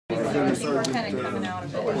People are kind of coming out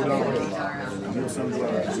of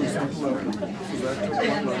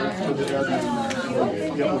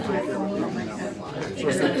So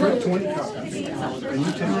I said, print 20 copies. And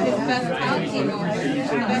you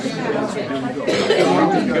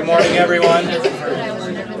Good morning, everyone.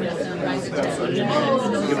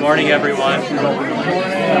 Good morning, everyone.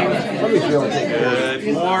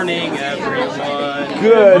 Good morning, everyone.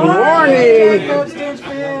 Good morning.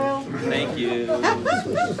 Thank you.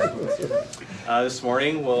 This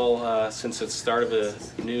morning, we'll, since it's the start of a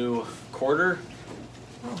new quarter,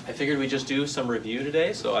 I figured we'd just do some review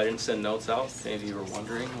today, so I didn't send notes out. If any of you were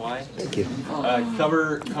wondering why. Thank you.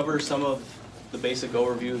 Cover some of the basic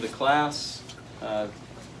overview of the class,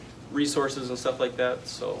 resources and stuff like that.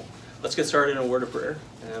 So let's get started in a word of prayer,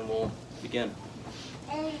 and we'll begin.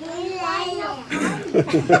 Amen.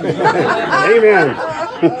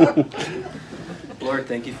 Lord,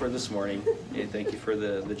 thank you for this morning, and thank you for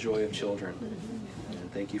the joy of children.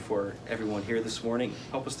 And thank you for everyone here this morning.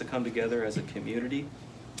 Help us to come together as a community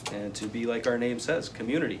and to be like our name says,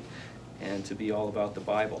 community, and to be all about the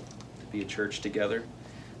Bible, to be a church together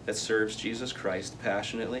that serves Jesus Christ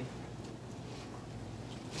passionately,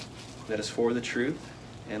 that is for the truth.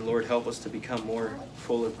 And Lord, help us to become more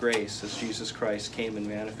full of grace as Jesus Christ came and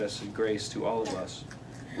manifested grace to all of us.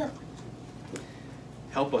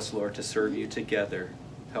 Help us, Lord, to serve you together.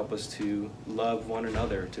 Help us to love one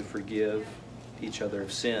another, to forgive each other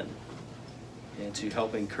of sin, and to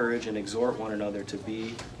help encourage and exhort one another to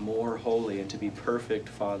be more holy and to be perfect,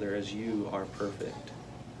 Father, as you are perfect.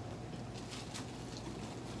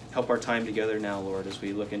 Help our time together now, Lord, as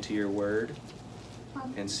we look into your word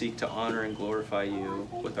and seek to honor and glorify you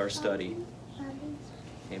with our study.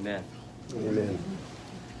 Amen. Amen.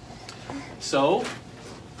 So,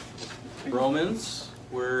 Romans,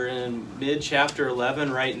 we're in mid-chapter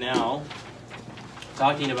 11 right now,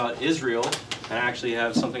 talking about Israel. And I actually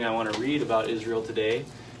have something I want to read about Israel today.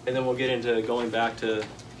 And then we'll get into going back to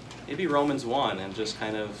maybe Romans 1 and just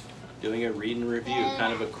kind of doing a read and review,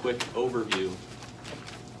 kind of a quick overview.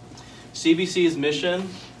 CBC's mission,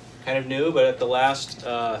 kind of new, but at the last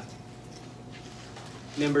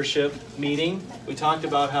membership meeting, we talked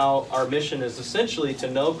about how our mission is essentially to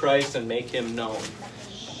know Christ and make him known.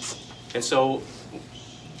 And so,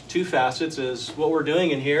 two facets is what we're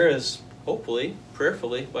doing in here is hopefully,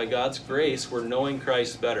 prayerfully, by God's grace, we're knowing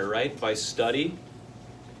Christ better, right? By study,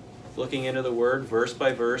 looking into the Word, verse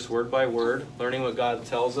by verse, word by word, learning what God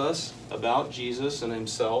tells us about Jesus and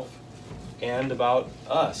himself and about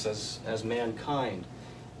us as mankind.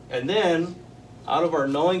 And then, out of our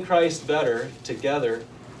knowing Christ better together,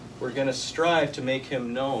 we're going to strive to make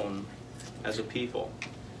him known as a people.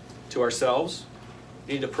 To ourselves,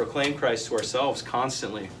 we need to proclaim Christ to ourselves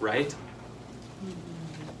constantly, right?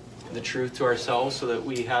 The truth to ourselves so that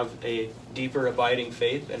we have a deeper abiding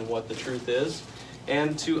faith in what the truth is,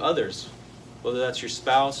 and to others, whether that's your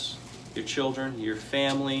spouse, your children, your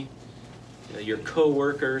family, your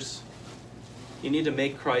co-workers. You need to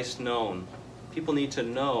make Christ known. People need to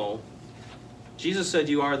know. Jesus said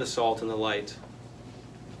you are the salt and the light.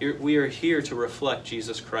 We are here to reflect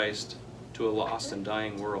Jesus Christ to a lost and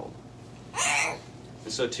dying world.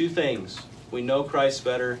 And so two things. We know Christ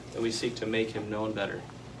better and we seek to make him known better.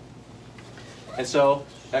 And so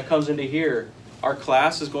that comes into here. Our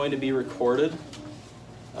class is going to be recorded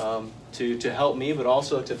to help me, but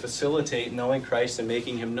also to facilitate knowing Christ and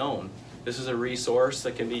making him known. This is a resource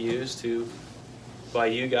that can be used by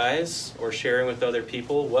you guys or sharing with other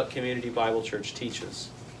people what Community Bible Church teaches.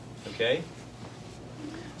 Okay?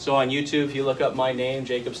 So on YouTube, if you look up my name,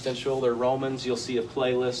 Jacob Stinchell, or Romans, you'll see a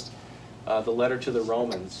playlist, the letter to the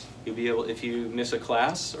Romans. You'll be able, if you miss a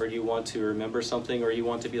class or you want to remember something or you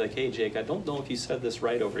want to be like, hey Jake, I don't know if you said this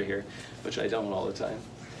right over here, which I don't all the time.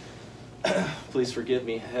 Please forgive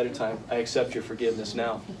me ahead of time. I accept your forgiveness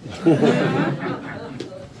now.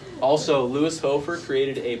 Also, Louis Hofer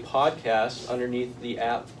created a podcast underneath the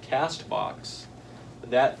app Castbox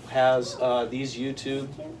that has these YouTube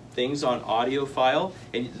things on audio file.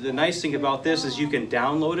 And the nice thing about this is you can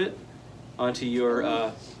download it onto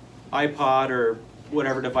your iPod or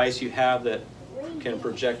whatever device you have that can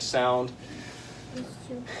project sound,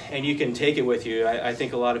 and you can take it with you. I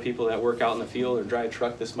think a lot of people that work out in the field or drive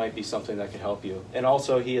truck, this might be something that could help you. And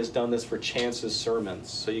also he has done this for Chance's sermons,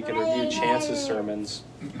 so you can review Chance's sermons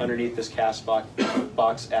underneath this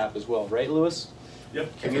Castbox app as well, right Lewis?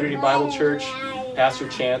 Yep. Community Bible Church, Pastor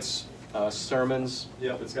Chance sermons.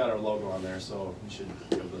 Yep, it's got our logo on there, so you should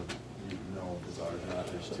be able to know if it's ours or not.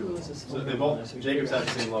 There's two of them. So they both, Jacob's has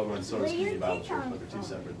the same logo and so does Community Bible Church, but they're two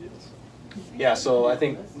separate deals. Yeah, so I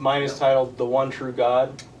think mine is titled The One True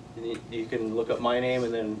God, And you can look up my name,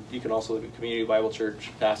 and then you can also look at Community Bible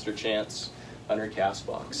Church, Pastor Chance, under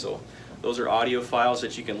Castbox. So those are audio files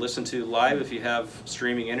that you can listen to live if you have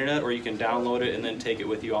streaming internet, or you can download it and then take it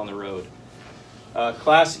with you on the road.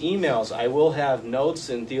 Class emails. I will have notes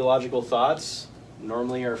and theological thoughts.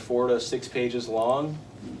 Normally are 4 to 6 pages long.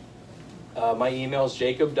 My email is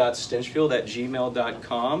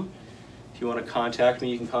jacob.stinchfield@gmail.com. If you want to contact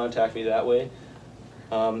me, you can contact me that way.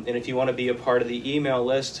 And if you want to be a part of the email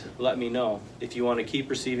list, let me know. If you want to keep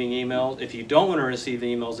receiving emails, if you don't want to receive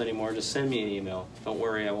emails anymore, just send me an email. Don't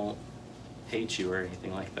worry, I won't hate you or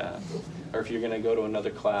anything like that. Or if you're going to go to another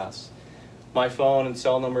class. My phone and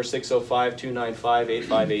cell number is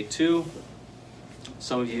 605-295-8582.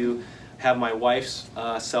 Some of you have my wife's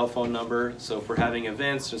cell phone number, so if we're having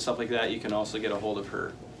events and stuff like that, you can also get a hold of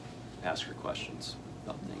her, ask her questions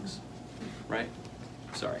about things. Right?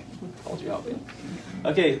 Sorry, called you out.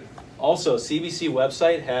 Okay, also, CBC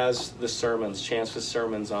website has the sermons, Chance's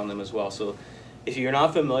sermons on them as well. So if you're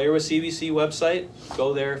not familiar with CBC website,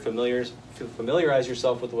 go there, familiarize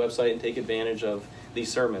yourself with the website and take advantage of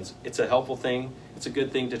these sermons. It's a helpful thing. It's a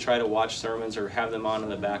good thing to try to watch sermons or have them on in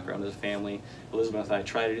the background as a family. Elizabeth and I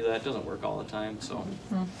try to do that. It doesn't work all the time. So.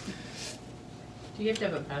 Do you have to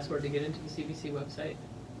have a password to get into the CBC website?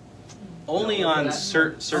 Only on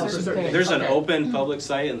certain. There's an Okay. open public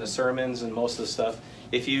site and the sermons and most of the stuff.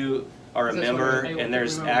 If you are a member and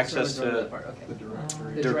there's access to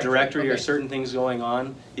the directory or certain things going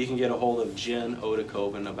on, you can get a hold of Jen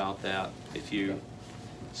Odekoven about that. If you,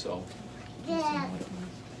 so.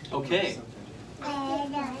 Okay.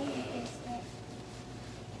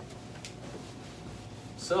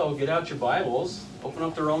 So get out your Bibles. Open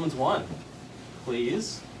up to Romans 1,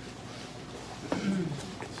 please.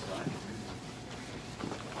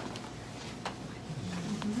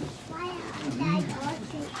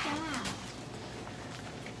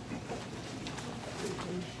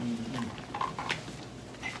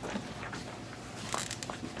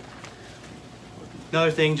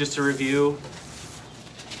 Another thing, just to review,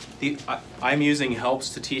 I'm using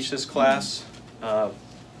Helps to teach this class.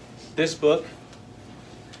 This book,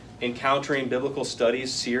 Encountering Biblical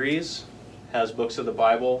Studies series, has books of the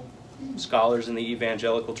Bible, scholars in the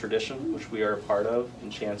evangelical tradition, which we are a part of, and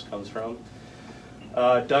Chance comes from.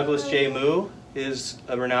 Douglas J. Moo is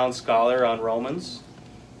a renowned scholar on Romans.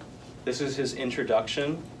 This is his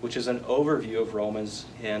introduction, which is an overview of Romans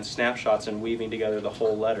and snapshots and weaving together the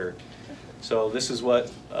whole letter. So this is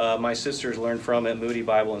what my sisters learned from at Moody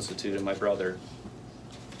Bible Institute and my brother.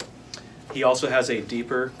 He also has a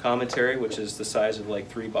deeper commentary, which is the size of like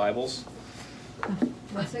 3 Bibles.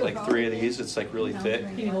 Like 3 of these, it's like really thick.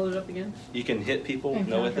 Can you hold it up again? You can hit people,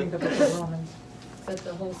 know with it. That's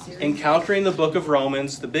the whole series. Encountering the Book of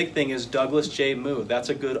Romans, the big thing is Douglas J. Moo. That's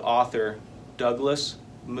a good author, Douglas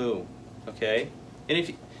Moo, okay?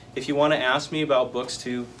 And if you want to ask me about books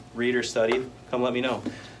to read or study, come let me know.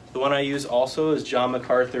 The one I use also is John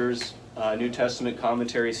MacArthur's New Testament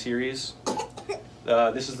commentary series.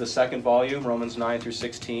 This is the 2nd volume, Romans 9 through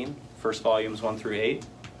 16. First volumes 1 through 8.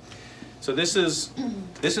 So this is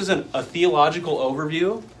a theological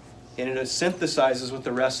overview, and it synthesizes with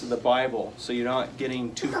the rest of the Bible. So you're not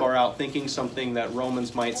getting too far out thinking something that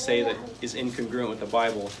Romans might say that is incongruent with the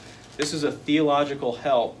Bible. This is a theological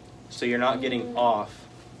help, so you're not getting off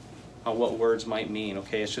on what words might mean,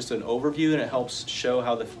 okay? It's just an overview, and it helps show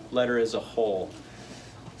how the letter is a whole.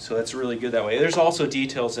 So that's really good that way. There's also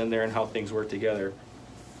details in there and how things work together.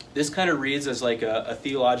 This kind of reads as like a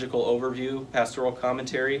theological overview, pastoral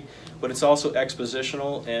commentary, but it's also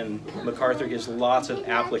expositional, and MacArthur gives lots of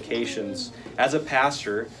applications as a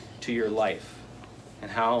pastor to your life and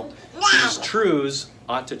how these truths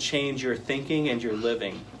ought to change your thinking and your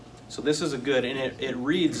living. So this is a good, and it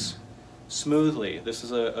reads smoothly. This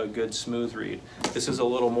is a good smooth read. This is a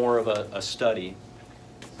little more of a study.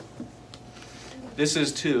 This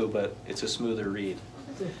is too, but it's a smoother read.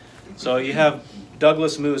 So you have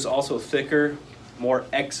Douglas Moo is also thicker, more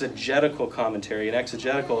exegetical commentary. And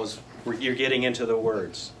exegetical is where you're getting into the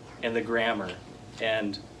words and the grammar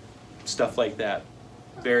and stuff like that.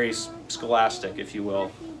 Very scholastic, if you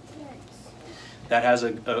will. That has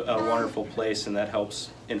a wonderful place, and that helps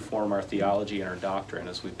inform our theology and our doctrine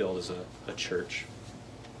as we build as a church.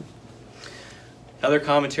 Other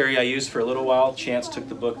commentary I used for a little while, Chance took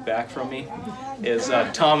the book back from me, is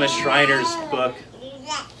Thomas Schreiner's book.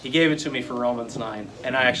 He gave it to me for Romans 9,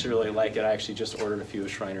 and I actually really like it. I actually just ordered a few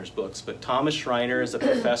of Schreiner's books. But Thomas Schreiner is a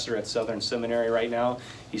professor at Southern Seminary right now.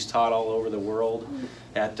 He's taught all over the world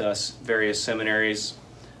at various seminaries.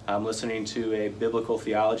 I'm listening to a biblical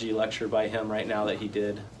theology lecture by him right now that he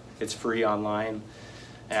did. It's free online.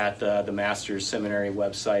 at the Master's Seminary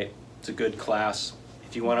website. It's a good class.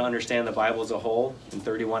 If you want to understand the Bible as a whole in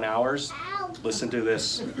 31 hours, listen to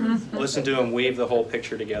this. Listen to him weave the whole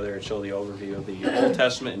picture together and show the overview of the Old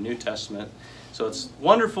Testament and New Testament. So it's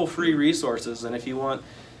wonderful free resources. And if you want,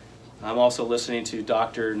 I'm also listening to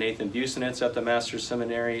Dr. Nathan Busenitz at the Master's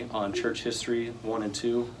Seminary on Church History 1 and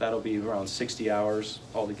 2. That'll be around 60 hours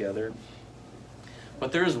altogether.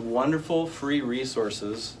 But there's wonderful free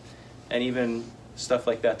resources and even stuff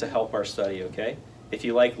like that to help our study, okay? If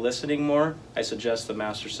you like listening more, I suggest the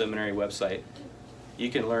Master's Seminary website. You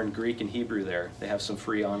can learn Greek and Hebrew there. They have some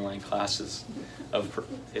free online classes.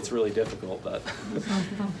 It's really difficult, but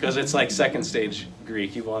because it's like second stage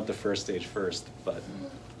Greek, you want the first stage first. But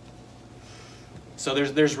so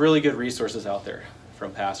there's really good resources out there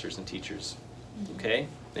from pastors and teachers. Okay?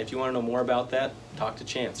 And if you want to know more about that, talk to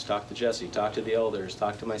Chance, talk to Jesse, talk to the elders,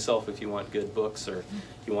 talk to myself if you want good books or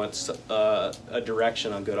you want a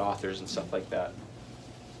direction on good authors and stuff like that.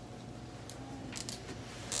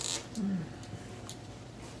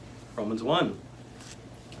 Romans 1.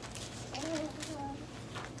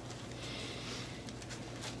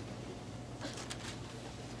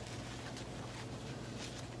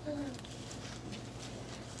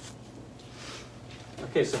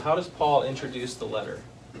 Okay, so how does Paul introduce the letter?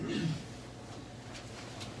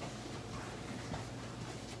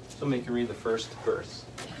 Somebody can read the first verse.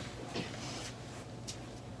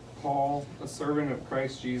 Paul, a servant of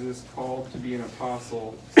Christ Jesus, called to be an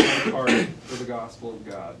apostle, set apart for the gospel of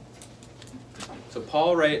God. So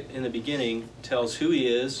Paul, right in the beginning, tells who he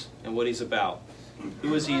is and what he's about.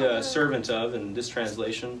 Who is he a servant of in this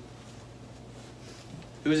translation?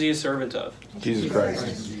 Who is he a servant of? Jesus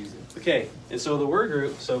Christ. Jesus. Okay, and so the word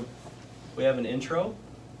group, so we have an intro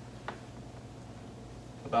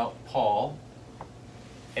about Paul.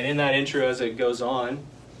 And in that intro, as it goes on,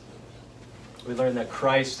 we learn that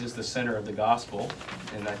Christ is the center of the gospel.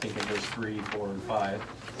 And I think in verse 3, 4, and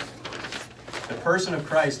 5. The person of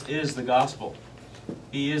Christ is the gospel.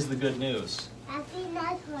 He is the good news.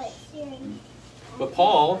 But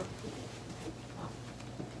Paul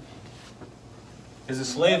is a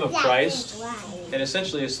slave of Christ and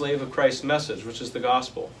essentially a slave of Christ's message, which is the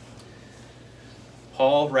gospel.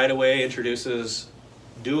 Paul right away introduces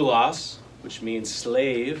doulos, which means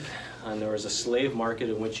slave, and there was a slave market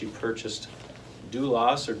in which you purchased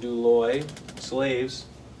doulos or douloi, slaves.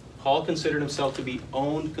 Paul considered himself to be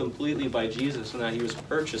owned completely by Jesus and that he was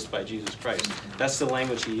purchased by Jesus Christ. That's the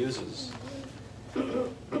language he uses.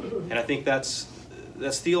 And I think that's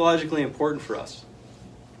theologically important for us,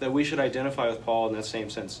 that we should identify with Paul in that same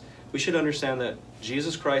sense. We should understand that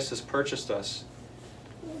Jesus Christ has purchased us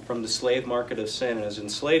from the slave market of sin and has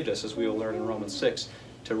enslaved us, as we will learn in Romans 6,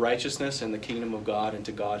 to righteousness and the kingdom of God and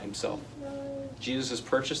to God himself. Jesus has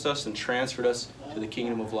purchased us and transferred us to the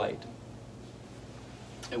kingdom of light.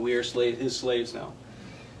 And we are his slaves now.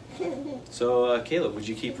 So, Caleb, would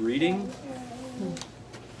you keep reading?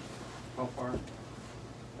 How far?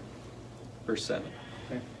 Verse 7.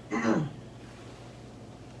 Okay.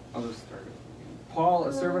 I'll just start it. Paul,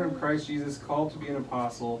 a servant of Christ Jesus, called to be an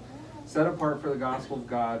apostle, set apart for the gospel of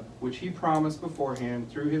God, which he promised beforehand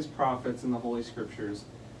through his prophets in the Holy Scriptures,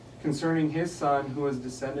 concerning his Son, who was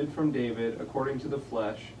descended from David according to the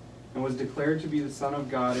flesh, and was declared to be the Son of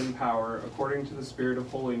God in power, according to the Spirit of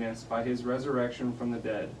holiness, by his resurrection from the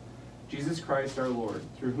dead, Jesus Christ our Lord,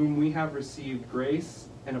 through whom we have received grace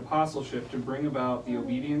and apostleship to bring about the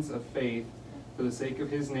obedience of faith for the sake of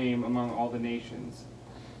his name among all the nations,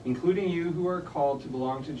 including you who are called to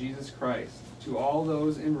belong to Jesus Christ, to all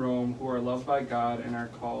those in Rome who are loved by God and are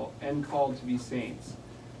called to be saints.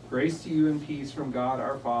 Grace to you and peace from God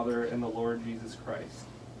our Father and the Lord Jesus Christ.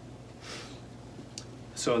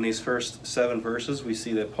 So in these first 7 verses, we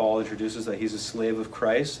see that Paul introduces that he's a slave of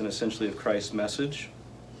Christ and essentially of Christ's message.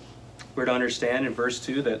 We're to understand in verse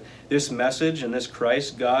 2 that this message and this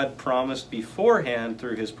Christ God promised beforehand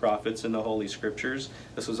through his prophets in the Holy Scriptures.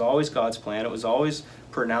 This was always God's plan. It was always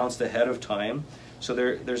pronounced ahead of time. So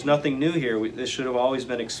there's nothing new here. This should have always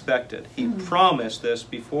been expected. He promised this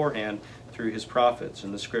beforehand through his prophets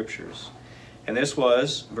in the Scriptures. And this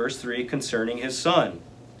was, verse 3, concerning his Son,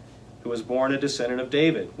 who was born a descendant of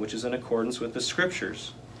David, which is in accordance with the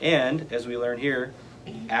Scriptures. And, as we learn here,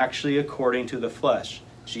 actually according to the flesh.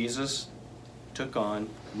 Jesus took on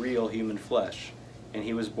real human flesh, and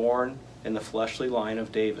he was born in the fleshly line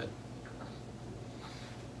of David.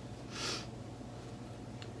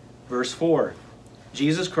 Verse 4,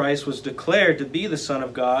 Jesus Christ was declared to be the Son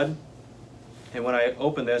of God, and when I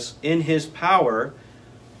open this, in his power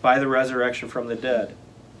by the resurrection from the dead.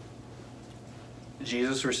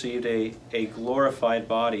 Jesus received a glorified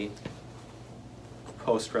body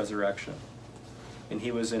post-resurrection. And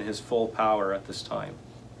he was in his full power at this time.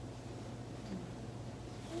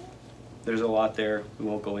 There's a lot there. We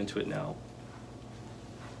won't go into it now.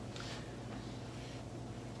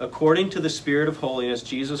 According to the Spirit of holiness,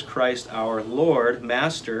 Jesus Christ our Lord,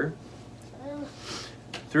 Master,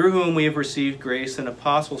 through whom we have received grace and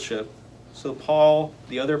apostleship. So Paul,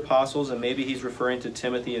 the other apostles, and maybe he's referring to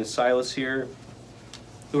Timothy and Silas here,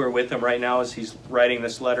 who are with him right now as he's writing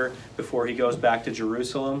this letter before he goes back to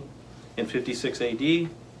Jerusalem in 56 AD.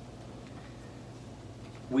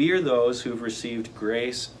 We are those who've received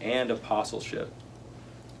grace and apostleship.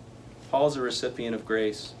 Paul's a recipient of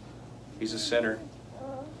grace. He's a sinner.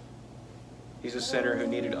 He's a sinner who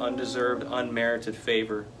needed undeserved, unmerited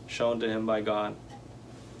favor shown to him by God.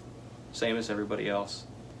 Same as everybody else.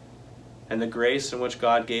 And the grace in which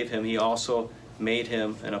God gave him, he also made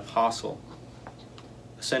him an apostle.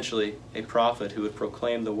 Essentially, a prophet who would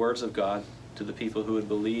proclaim the words of God to the people who would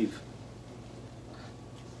believe.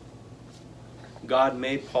 God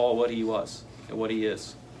made Paul what he was and what he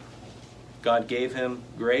is. God gave him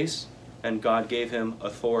grace, and God gave him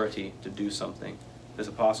authority to do something, his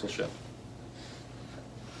apostleship.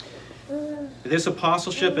 This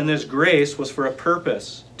apostleship and this grace was for a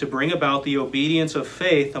purpose, to bring about the obedience of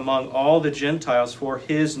faith among all the Gentiles for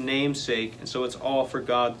his name's sake. And so it's all for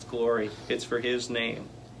God's glory. It's for his name.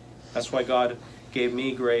 That's why God gave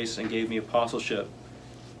me grace and gave me apostleship.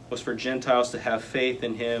 It was for Gentiles to have faith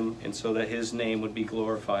in him, and so that his name would be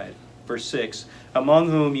glorified. Verse 6, among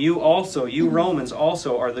whom you also, you Romans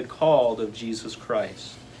also, are the called of Jesus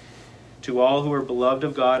Christ. To all who are beloved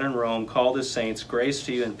of God in Rome, called as saints, grace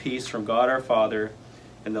to you and peace from God our Father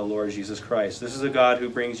and the Lord Jesus Christ. This is a God who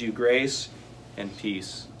brings you grace and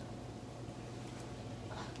peace.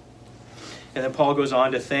 And then Paul goes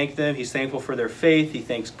on to thank them. He's thankful for their faith. He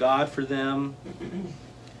thanks God for them.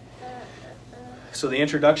 So the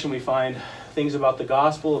introduction, we find things about the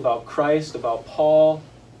gospel, about Christ, about Paul.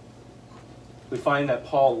 We find that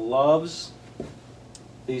Paul loves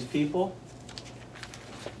these people.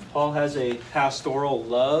 Paul has a pastoral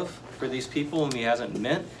love for these people whom he hasn't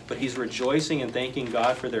met, but he's rejoicing and thanking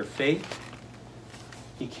God for their faith.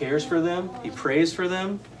 He cares for them. He prays for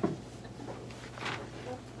them.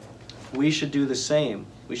 We should do the same.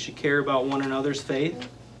 We should care about one another's faith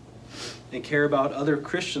and care about other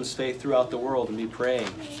Christians' faith throughout the world and be praying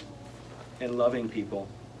and loving people,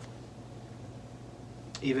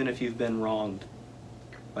 even if you've been wronged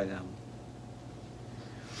by them.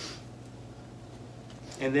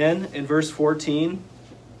 And then in verse 14,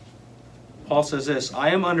 Paul says this, I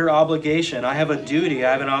am under obligation. I have a duty.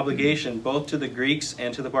 I have an obligation both to the Greeks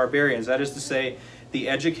and to the barbarians. That is to say, the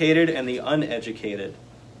educated and the uneducated,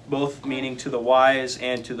 both meaning to the wise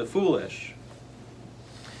and to the foolish.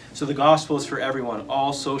 So the gospel is for everyone,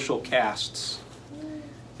 all social castes.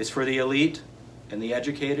 It's for the elite and the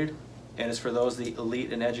educated, and it's for those the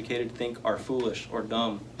elite and educated think are foolish or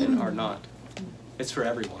dumb and are not. It's for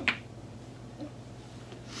everyone.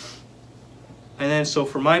 And then, so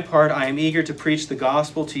for my part, I am eager to preach the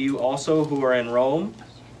gospel to you also who are in Rome.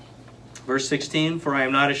 Verse 16, for I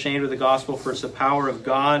am not ashamed of the gospel, for it's the power of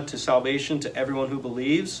God to salvation to everyone who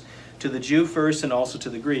believes, to the Jew first and also to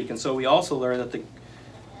the Greek. And so we also learn that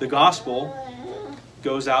the gospel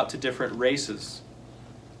goes out to different races.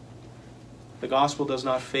 The gospel does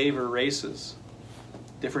not favor races,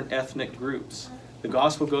 different ethnic groups. The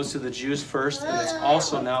gospel goes to the Jews first, and it's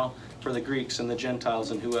also now for the Greeks and the Gentiles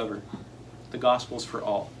and whoever. The gospel is for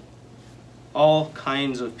all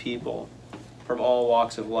kinds of people from all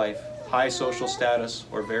walks of life, high social status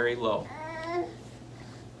or very low.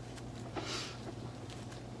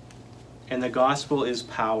 And the gospel is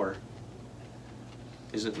power,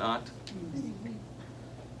 is it not?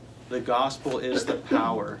 The gospel is the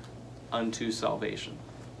power unto salvation.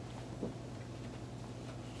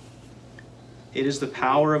 It is the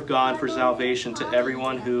power of God for salvation to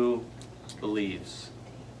everyone who believes.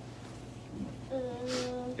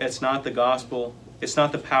 It's not the gospel, it's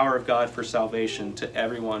not the power of God for salvation to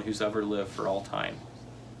everyone who's ever lived for all time.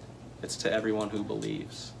 It's to everyone who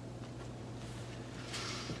believes.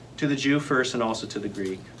 To the Jew first and also to the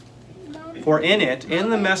Greek. For in it, in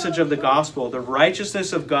the message of the gospel, the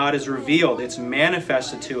righteousness of God is revealed. It's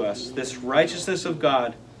manifested to us. This righteousness of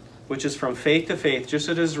God, which is from faith to faith, just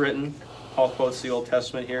as it is written, Paul quotes the Old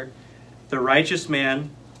Testament here, the righteous man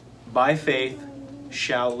by faith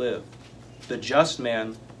shall live. The just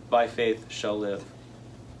man by faith shall live.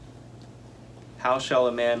 How shall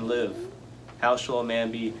a man live? How shall a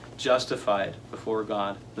man be justified before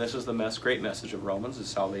God? And this is the great message of Romans, is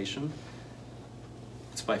salvation.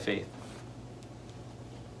 It's by faith.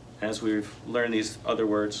 As we've learned these other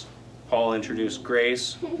words, Paul introduced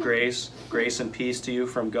grace, grace, grace and peace to you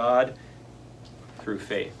from God through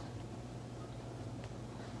faith.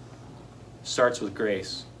 Starts with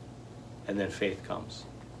grace, and then faith comes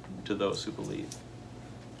to those who believe.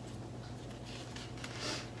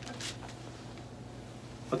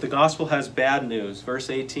 But the gospel has bad news. Verse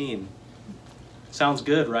 18. Sounds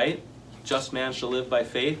good, right? Just man shall live by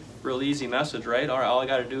faith. Real easy message, right? All I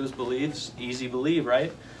got to do is believe. Easy believe,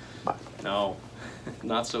 right? No,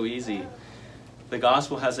 not so easy. The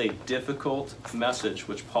gospel has a difficult message,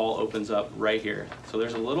 which Paul opens up right here. So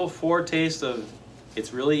there's a little foretaste of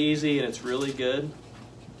it's really easy and it's really good.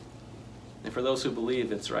 And for those who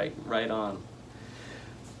believe, it's right on.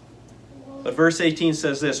 But verse 18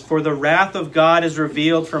 says this, "For the wrath of God is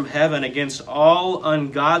revealed from heaven against all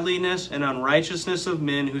ungodliness and unrighteousness of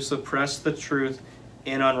men who suppress the truth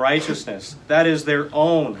in unrighteousness." That is their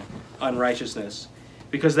own unrighteousness.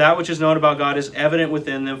 Because that which is known about God is evident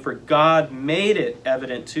within them, for God made it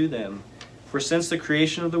evident to them. For since the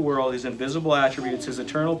creation of the world, his invisible attributes, his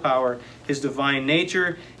eternal power, his divine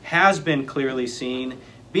nature has been clearly seen,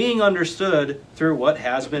 being understood through what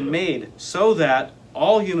has been made, so that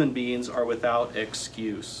all human beings are without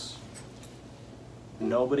excuse.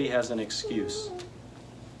 Nobody has an excuse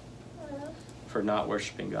for not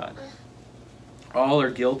worshiping God. All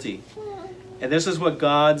are guilty. And this is what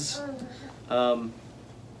God's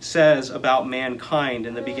says about mankind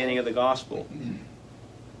in the beginning of the gospel.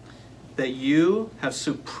 That you have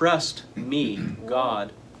suppressed me,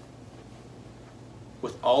 God,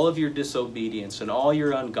 with all of your disobedience and all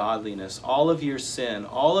your ungodliness, all of your sin,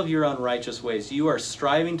 all of your unrighteous ways. You are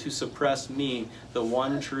striving to suppress me, the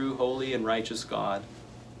one true, holy, and righteous God.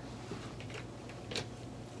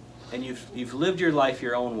 And you've lived your life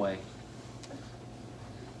your own way.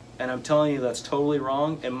 And I'm telling you that's totally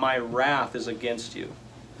wrong, and my wrath is against you.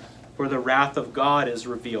 For the wrath of God is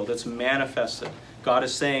revealed. It's manifested. God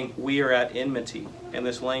is saying we are at enmity. And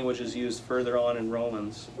this language is used further on in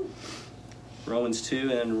Romans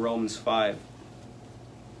 2 and Romans 5.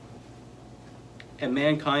 And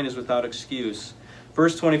mankind is without excuse.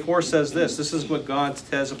 Verse 24 says this. This is what God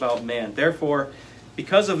says about man. Therefore,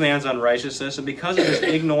 because of man's unrighteousness and because of his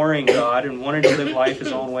ignoring God and wanting to live life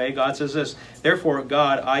his own way, God says this, "Therefore,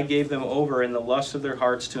 God, I gave them over in the lust of their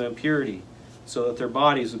hearts to impurity, so that their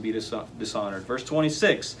bodies would be dishonored." Verse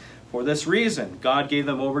 26, "For this reason, God gave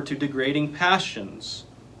them over to degrading passions."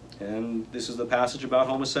 And this is the passage about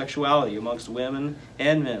homosexuality amongst women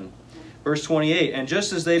and men. Verse 28, "And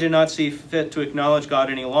just as they did not see fit to acknowledge God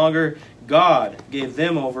any longer, God gave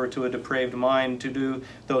them over to a depraved mind to do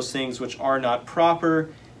those things which are not proper.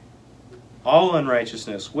 All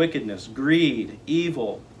unrighteousness, wickedness, greed,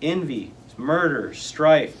 evil, envy, murder,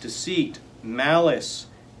 strife, deceit, malice,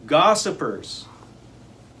 gossipers."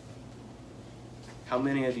 How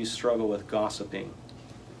many of you struggle with gossiping?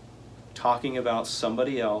 Talking about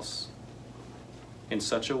somebody else in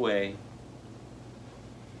such a way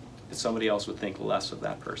that somebody else would think less of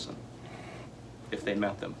that person if they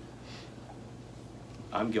met them.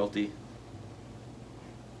 I'm guilty.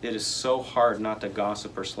 It is so hard not to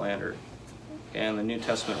gossip or slander. And the New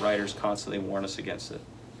Testament writers constantly warn us against it.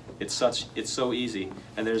 It's so easy.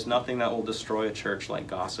 And there's nothing that will destroy a church like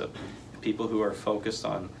gossip. People who are focused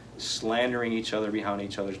on slandering each other behind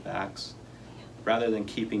each other's backs, rather than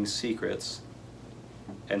keeping secrets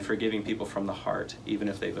and forgiving people from the heart, even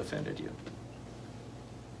if they've offended you.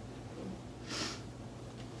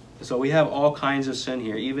 So we have all kinds of sin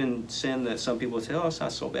here, even sin that some people say, oh, it's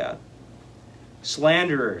not so bad.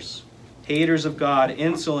 Slanderers, haters of God,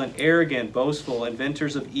 insolent, arrogant, boastful,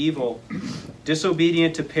 inventors of evil,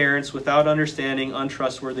 disobedient to parents, without understanding,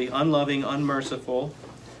 untrustworthy, unloving, unmerciful.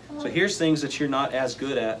 So here's things that you're not as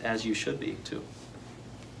good at as you should be too.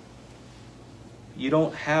 You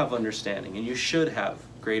don't have understanding, and you should have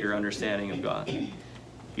greater understanding of God.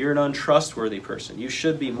 You're an untrustworthy person. You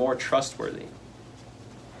should be more trustworthy.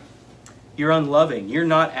 You're unloving. You're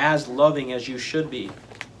not as loving as you should be.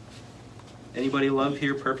 Anybody love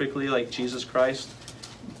here perfectly like Jesus Christ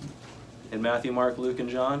in Matthew, Mark, Luke, and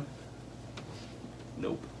John?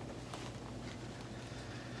 Nope.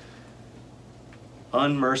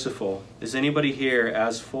 Unmerciful. Is anybody here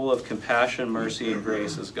as full of compassion, mercy, and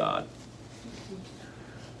grace as God?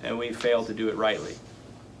 And we fail to do it rightly.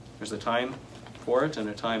 There's a time for it and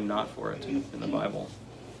a time not for it in the Bible.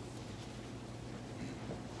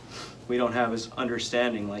 We don't have his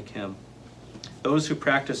understanding like him. Those who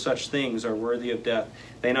practice such things are worthy of death.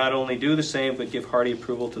 They not only do the same, but give hearty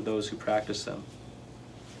approval to those who practice them.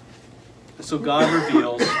 And so God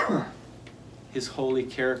reveals his holy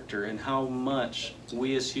character and how much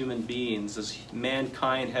we as human beings, as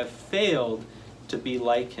mankind, have failed to be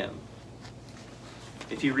like him.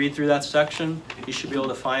 If you read through that section, you should be able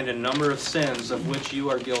to find a number of sins of which you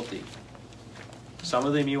are guilty. Some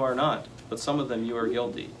of them you are not, but some of them you are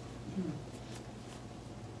guilty.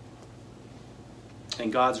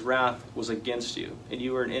 And God's wrath was against you, and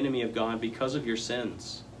you were an enemy of God because of your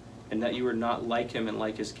sins, and that you were not like him and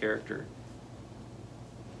like his character.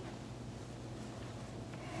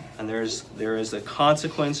 And there is a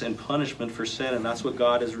consequence and punishment for sin, and that's what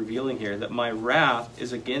God is revealing here, that my wrath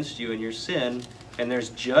is against you and your sin, and there's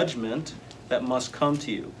judgment that must come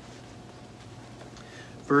to you.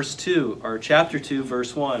 Verse 2, or chapter 2,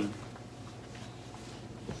 verse 1.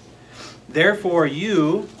 Therefore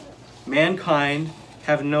you, mankind,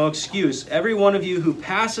 have no excuse. Every one of you who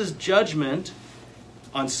passes judgment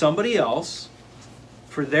on somebody else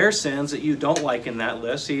for their sins that you don't like in that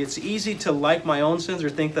list. See, it's easy to like my own sins or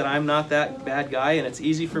think that I'm not that bad guy, and it's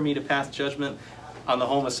easy for me to pass judgment on the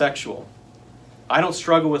homosexual. I don't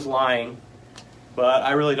struggle with lying, but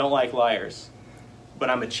I really don't like liars. But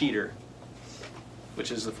I'm a cheater,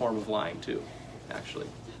 which is a form of lying too, actually.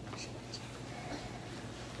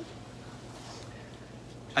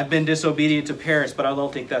 I've been disobedient to parents, but I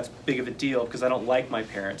don't think that's big of a deal because I don't like my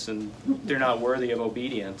parents and they're not worthy of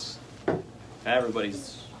obedience.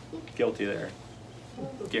 Everybody's guilty there.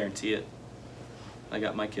 Guarantee it. I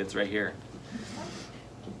got my kids right here.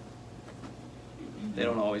 They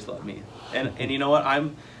don't always love me. And you know what?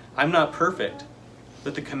 I'm not perfect,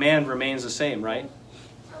 but the command remains the same, right?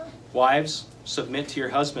 Wives, submit to your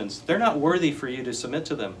husbands. They're not worthy for you to submit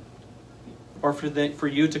to them, or for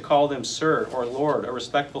you to call them sir or lord, a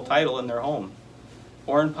respectful title in their home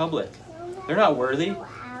or in public. They're not worthy.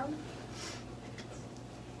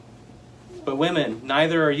 But women,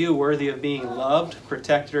 neither are you worthy of being loved,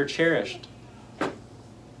 protected, or cherished.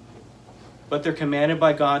 But they're commanded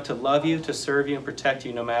by God to love you, to serve you, and protect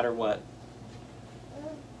you no matter what.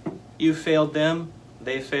 You failed them,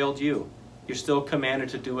 they failed you. You're still commanded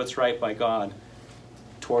to do what's right by God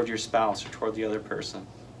toward your spouse or toward the other person.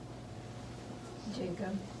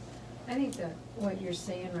 Jacob, I think that what you're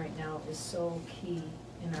saying right now is so key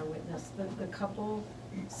in our witness. The couple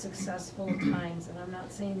successful times, and I'm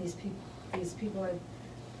not saying these people I've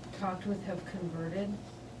talked with have converted,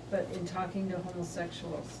 but in talking to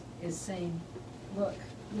homosexuals is saying, look,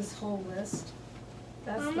 this whole list,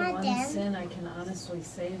 that's the one sin I can honestly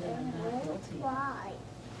say that I'm not guilty.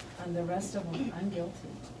 And the rest of them, I'm guilty.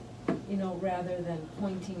 You know, rather than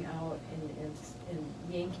pointing out and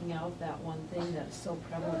yanking out that one thing that's so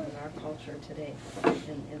prevalent in our culture today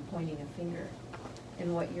and pointing a finger.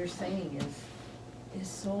 And what you're saying is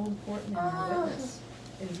so important in our witness,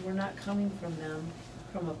 is we're not coming from them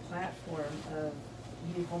from a platform of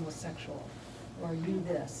you homosexual or you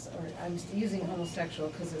this, or I'm using homosexual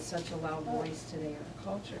because it's such a loud voice today in our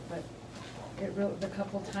culture, but the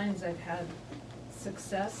couple times I've had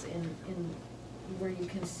success in where you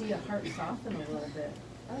can see a heart soften a little bit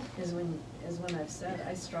is when I've said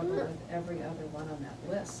I struggle with every other one on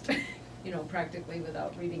that list, you know, practically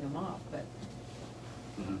without reading them off, but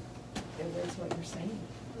it's what you're saying,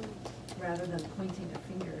 rather than pointing a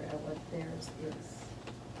finger at what theirs is.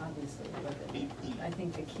 Obviously, but I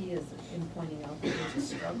think the key is in pointing out that there's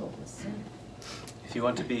a struggle with sin. If you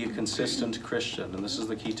want to be a consistent Christian, and this is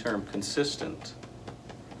the key term, consistent,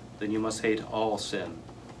 then you must hate all sin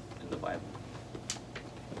in the Bible.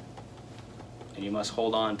 And you must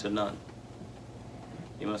hold on to none.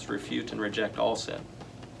 You must refute and reject all sin.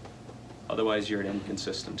 Otherwise, you're an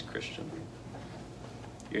inconsistent Christian.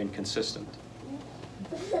 You're inconsistent.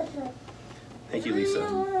 Thank you,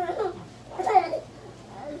 Lisa.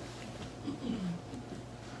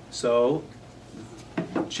 So,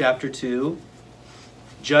 chapter 2,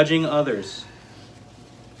 judging others.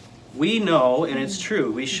 We know, and it's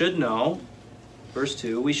true, we should know, verse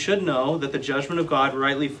 2, we should know that the judgment of God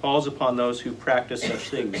rightly falls upon those who practice such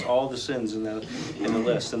things, all the sins in the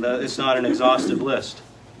list, and that it's not an exhaustive list.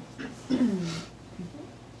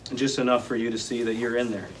 Just enough for you to see that you're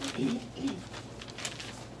in there.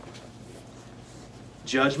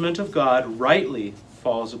 Judgment of God rightly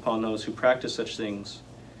falls upon those who practice such things.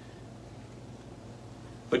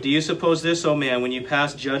 But do you suppose this, O man, when you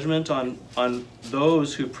pass judgment on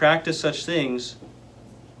those who practice such things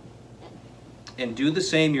and do the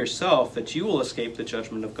same yourself, that you will escape the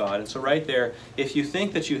judgment of God? And so right there, if you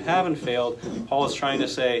think that you haven't failed, Paul is trying to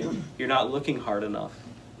say, you're not looking hard enough.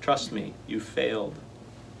 Trust me, you failed.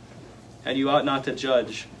 And you ought not to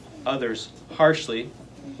judge others harshly.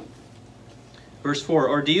 Verse 4,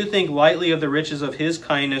 or do you think lightly of the riches of his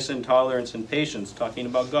kindness and tolerance and patience, talking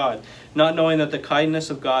about God, not knowing that the kindness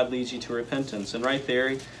of God leads you to repentance? And right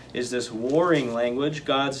there, is this warring language.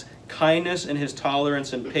 God's kindness and his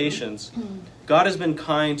tolerance and patience. God has been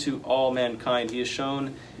kind to all mankind. He has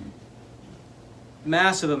shown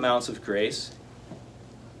massive amounts of grace.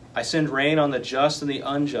 I send rain on the just and the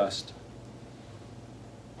unjust.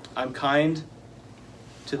 I'm kind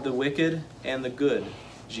to the wicked and the good,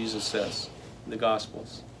 Jesus says in the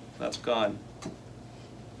Gospels. That's God.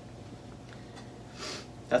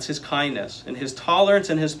 That's his kindness. And his tolerance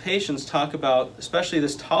and his patience talk about, especially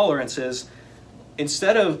this tolerance is,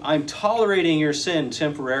 instead of I'm tolerating your sin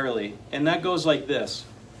temporarily, and that goes like this.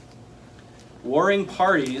 Warring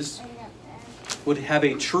parties would have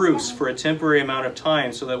a truce for a temporary amount of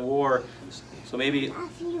time so that war, so maybe,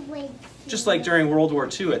 just like during World War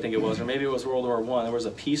II, I think it was, or maybe it was World War I, there was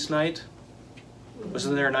a peace night.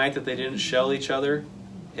 Wasn't there a night that they didn't shell each other,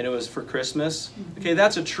 and it was for Christmas? Okay,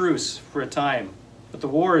 that's a truce for a time. But the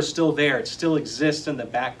war is still there. It still exists in the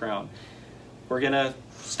background. We're going to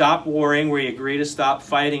stop warring. We agree to stop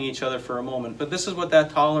fighting each other for a moment. But this is what that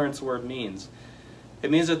tolerance word means. It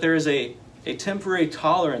means that there is a temporary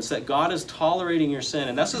tolerance, that God is tolerating your sin.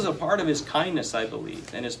 And this is a part of his kindness, I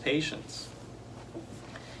believe, and his patience.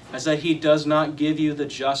 As that he does not give you the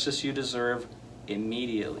justice you deserve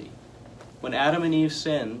immediately. When Adam and Eve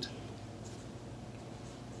sinned,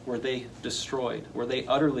 were they destroyed? Were they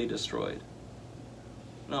utterly destroyed?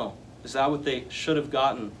 No. Is that what they should have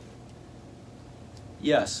gotten?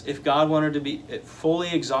 Yes. If God wanted to fully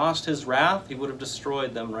exhaust his wrath, he would have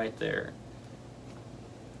destroyed them right there.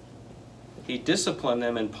 He disciplined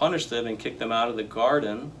them and punished them and kicked them out of the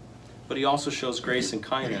garden, but he also shows grace and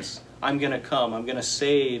kindness. I'm going to come. I'm going to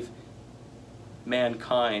save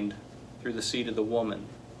mankind through the seed of the woman,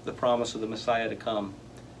 the promise of the Messiah to come.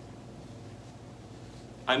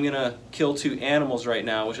 I'm going to kill 2 animals right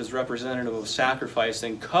now, which is representative of sacrifice,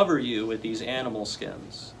 and cover you with these animal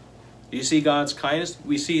skins. Do you see God's kindness?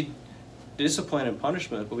 We see discipline and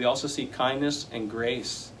punishment, but we also see kindness and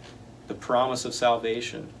grace, the promise of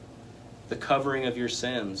salvation, the covering of your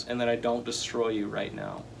sins, and that I don't destroy you right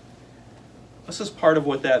now. This is part of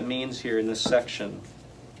what that means here in this section.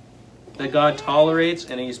 That God tolerates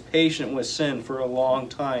and he's patient with sin for a long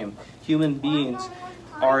time. Human beings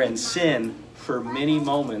are in sin for many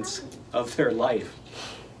moments of their life,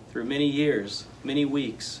 through many years, many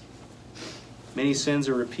weeks. Many sins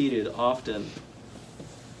are repeated often.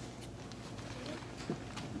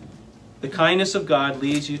 The kindness of God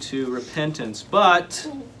leads you to repentance, but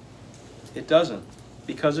it doesn't.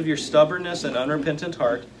 Because of your stubbornness and unrepentant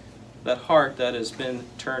heart, that heart that has been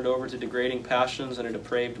turned over to degrading passions and a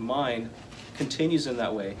depraved mind continues in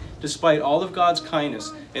that way. Despite all of God's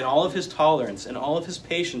kindness and all of his tolerance and all of his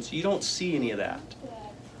patience, you don't see any of that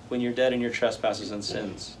when you're dead in your trespasses and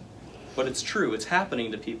sins. But it's true. It's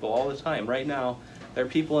happening to people all the time. Right now, there are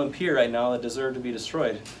people in Pierre right now that deserve to be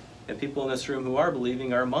destroyed. And people in this room who are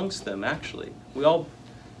believing are amongst them, actually.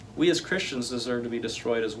 We as Christians deserve to be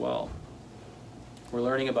destroyed as well. We're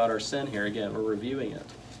learning about our sin here again. We're reviewing it.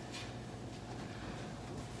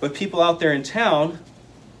 But people out there in town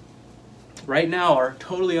right now are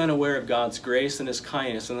totally unaware of God's grace and his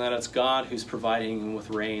kindness, and that it's God who's providing them with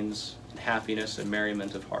rains and happiness and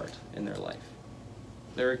merriment of heart in their life.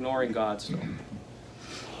 They're ignoring God still.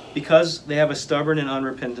 Because they have a stubborn and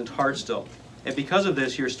unrepentant heart still. And because of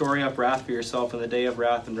this, you're storing up wrath for yourself in the day of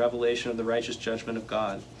wrath and revelation of the righteous judgment of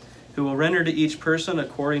God, who will render to each person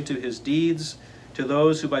according to his deeds. To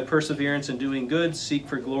those who by perseverance in doing good seek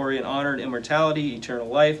for glory and honor and immortality, eternal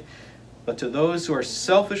life. But to those who are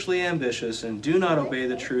selfishly ambitious and do not obey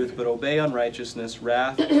the truth, but obey unrighteousness,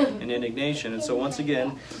 wrath and indignation. And so once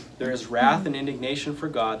again, there is wrath and indignation for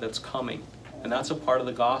God that's coming. And that's a part of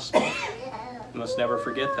the gospel. You must never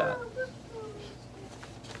forget that.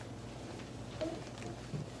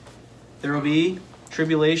 There will be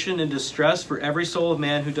tribulation and distress for every soul of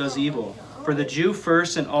man who does evil, for the Jew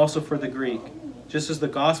first and also for the Greek. Just as the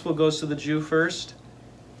gospel goes to the Jew first,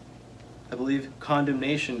 I believe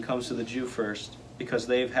condemnation comes to the Jew first, because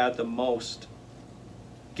they've had the most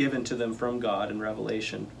given to them from God in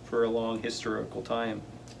Revelation for a long historical time.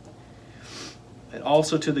 And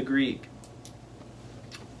also to the Greek.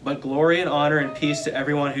 But glory and honor and peace to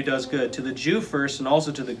everyone who does good, to the Jew first and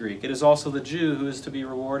also to the Greek. It is also the Jew who is to be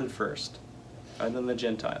rewarded first, and then the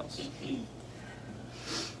Gentiles.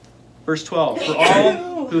 Verse 12, for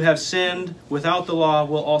all who have sinned without the law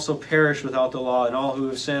will also perish without the law, and all who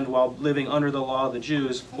have sinned while living under the law of the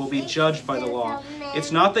Jews will be judged by the law.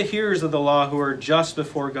 It's not the hearers of the law who are just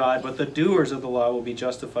before God, but the doers of the law will be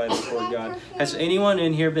justified before God. Has anyone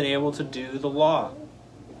in here been able to do the law?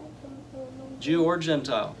 Jew or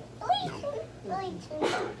Gentile?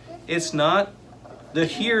 It's not the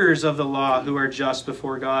hearers of the law who are just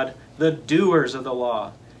before God, the doers of the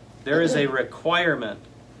law. There is a requirement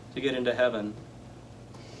to get into heaven.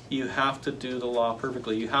 You have to do the law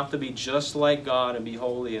perfectly. You have to be just like God and be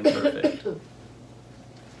holy and perfect.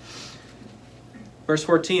 Verse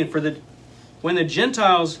 14, when the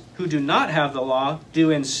Gentiles who do not have the law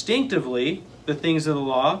do instinctively the things of the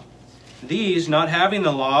law, these, not having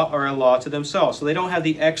the law, are a law to themselves. So they don't have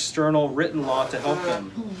the external written law to help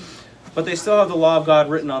them. But they still have the law of God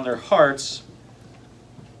written on their hearts.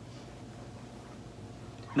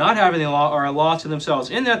 Not having the law are a law to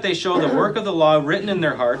themselves, in that they show the work of the law written in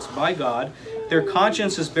their hearts by God. Their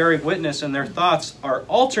conscience is bearing witness, and their thoughts are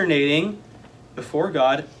alternating before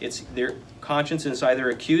God. Their conscience is either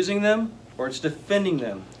accusing them or it's defending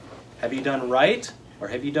them. Have you done right or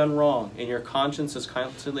have you done wrong? And your conscience is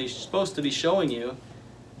constantly supposed to be showing you,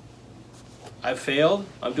 I've failed,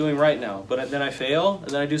 I'm doing right now, but then I fail,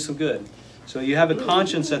 and then I do some good. So you have a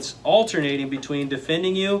conscience that's alternating between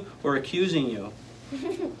defending you or accusing you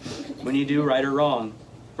when you do right or wrong.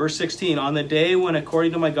 Verse 16, on the day when,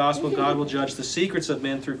 according to my gospel, God will judge the secrets of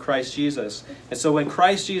men through Christ Jesus. And so when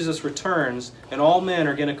Christ Jesus returns, and all men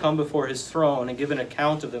are going to come before his throne and give an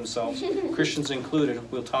account of themselves, Christians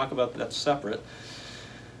included, we'll talk about that separate.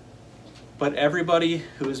 But everybody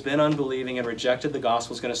who has been unbelieving and rejected the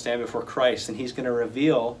gospel is going to stand before Christ, and he's going to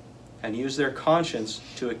reveal and use their conscience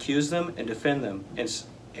to accuse them and defend them.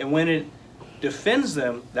 And when it defends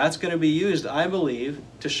them, that's going to be used, I believe,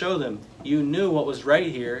 to show them you knew what was right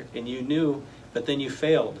here, and you knew, but then you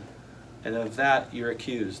failed. And of that, you're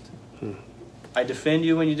accused. I defend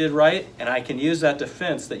you when you did right, and I can use that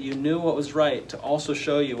defense that you knew what was right to also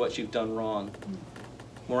show you what you've done wrong.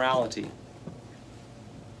 Morality.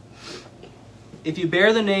 If you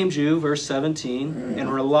bear the name Jew, verse 17,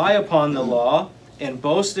 and rely upon the law, and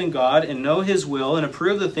boast in God, and know his will, and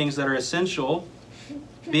approve the things that are essential,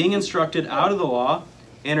 being instructed out of the law,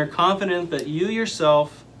 and are confident that you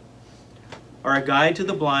yourself are a guide to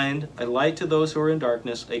the blind, a light to those who are in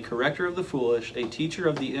darkness, a corrector of the foolish, a teacher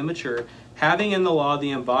of the immature, having in the law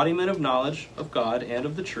the embodiment of knowledge of God and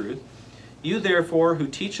of the truth. You therefore who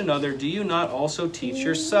teach another, do you not also teach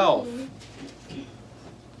yourself?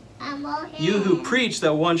 You who preach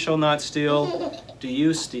that one shall not steal, do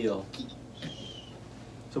you steal?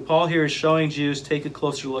 So Paul here is showing Jews, take a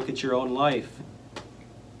closer look at your own life.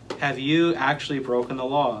 Have you actually broken the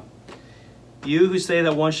law? You who say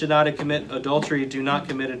that one should not commit adultery, do not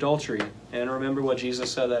commit adultery. And remember what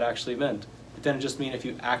Jesus said that actually meant. It didn't just mean if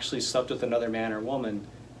you actually slept with another man or woman.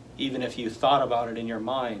 Even if you thought about it in your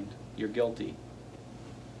mind, you're guilty.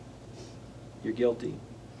 You're guilty.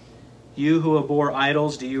 You who abhor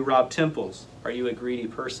idols, do you rob temples? Are you a greedy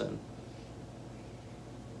person?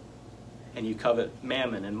 And you covet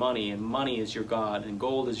mammon and money is your God, and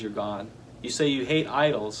gold is your God. You say you hate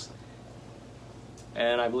idols,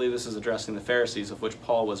 and I believe this is addressing the Pharisees, of which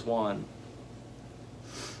Paul was one.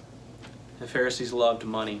 The Pharisees loved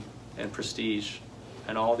money and prestige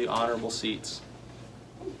and all the honorable seats.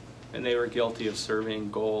 And they were guilty of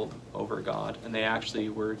serving gold over God. And they actually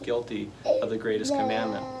were guilty of the greatest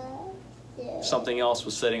commandment. Something else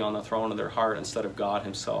was sitting on the throne of their heart instead of God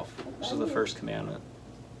himself. This is the first commandment.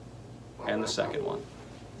 And the second one.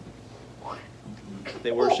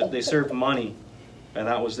 They served money, and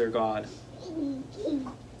that was their God.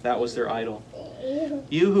 That was their idol.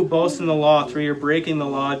 You who boast in the law, through your breaking the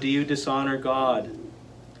law, do you dishonor God?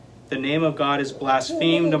 The name of God is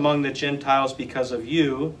blasphemed among the Gentiles because of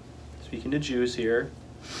you, speaking to Jews here,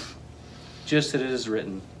 just as it is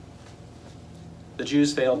written. The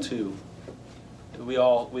Jews failed too. We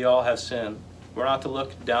all have sin. We're not to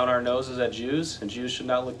look down our noses at Jews, and Jews should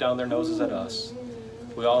not look down their noses at us.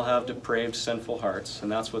 We all have depraved, sinful hearts,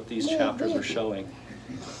 and that's what these chapters are showing.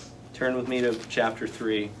 Turn with me to chapter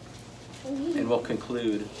 3, and we'll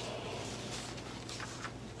conclude.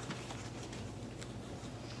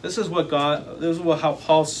 This is how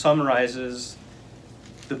Paul summarizes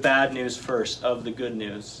the bad news first of the good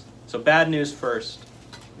news. So bad news first.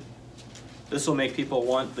 This will make people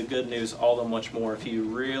want the good news all the much more if you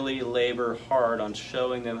really labor hard on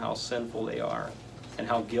showing them how sinful they are and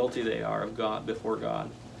how guilty they are of God before God.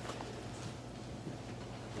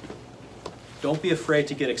 Don't be afraid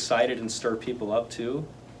to get excited and stir people up too,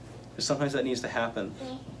 because sometimes that needs to happen.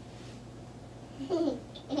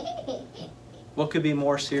 What could be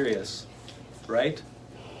more serious, right?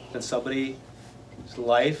 Than somebody's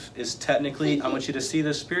life is technically, I want you to see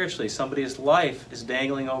this spiritually, somebody's life is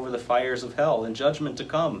dangling over the fires of hell and judgment to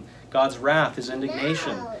come. God's wrath, his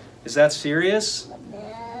indignation. Is that serious?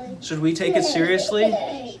 Should we take it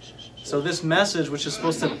seriously? So this message, which is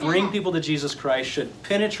supposed to bring people to Jesus Christ, should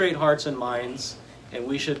penetrate hearts and minds and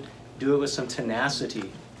we should do it with some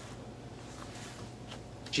tenacity.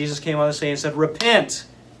 Jesus came on the scene and said, repent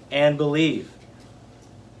and believe.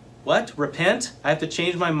 What? Repent? I have to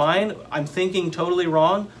change my mind? I'm thinking totally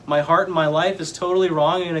wrong? My heart and my life is totally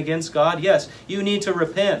wrong and against God? Yes, you need to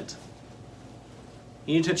repent.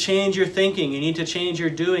 You need to change your thinking. You need to change your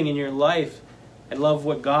doing in your life and love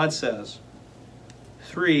what God says.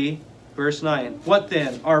 3, verse 9. What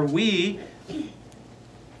then? Are we,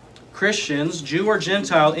 Christians, Jew or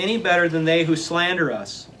Gentile, any better than they who slander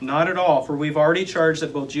us? Not at all, for we've already charged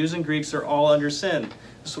that both Jews and Greeks are all under sin.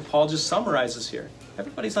 So Paul just summarizes here.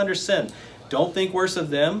 Everybody's under sin. Don't think worse of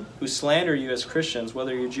them who slander you as Christians,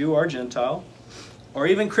 whether you're Jew or Gentile, or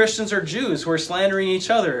even Christians or Jews who are slandering each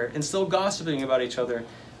other and still gossiping about each other.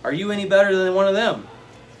 Are you any better than one of them?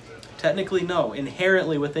 Technically, no.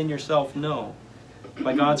 Inherently within yourself, no.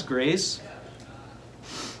 By God's grace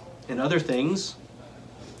and other things,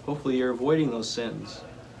 hopefully you're avoiding those sins.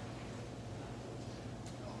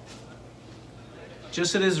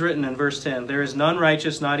 Just as it is written in verse 10, there is none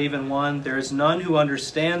righteous, not even one. There is none who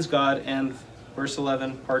understands God. And verse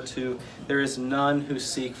 11, part 2, there is none who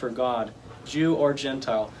seek for God, Jew or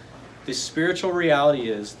Gentile. The spiritual reality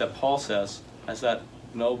is that Paul says is that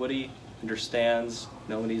nobody understands,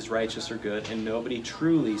 nobody's righteous or good, and nobody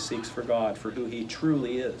truly seeks for God for who he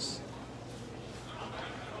truly is.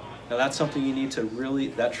 Now that's something you need to really,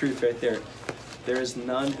 that truth right there. There is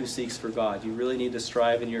none who seeks for God. You really need to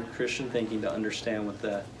strive in your Christian thinking to understand what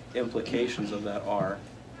the implications of that are.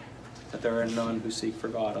 That there are none who seek for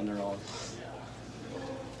God on their own.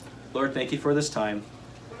 Lord, thank you for this time.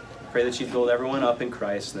 Pray that you'd build everyone up in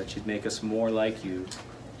Christ and that you'd make us more like you.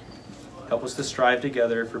 Help us to strive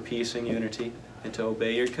together for peace and unity and to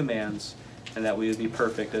obey your commands, and that we would be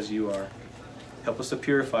perfect as you are. Help us to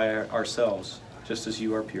purify ourselves just as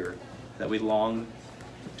you are pure, that we long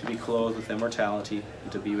to be clothed with immortality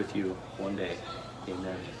and to be with you one day.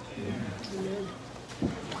 Amen.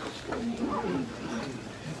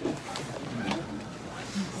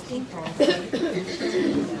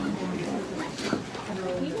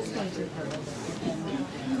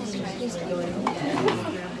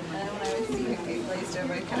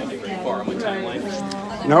 Far on my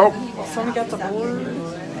timeline. Nope. Someone got the board.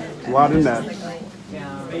 A lot in that.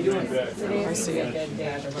 I see it.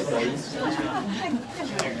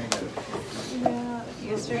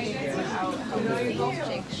 Yesterday, out how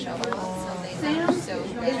Jake showed us, so they were so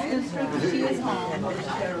good. She was home.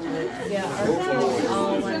 Yeah, our kids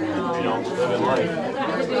all went out. You know, living life.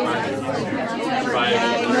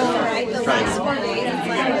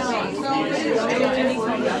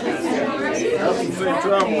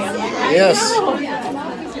 Yes.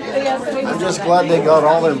 I'm just glad they got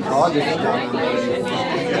all them projects done.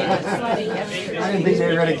 I didn't think they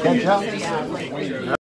were going to catch up.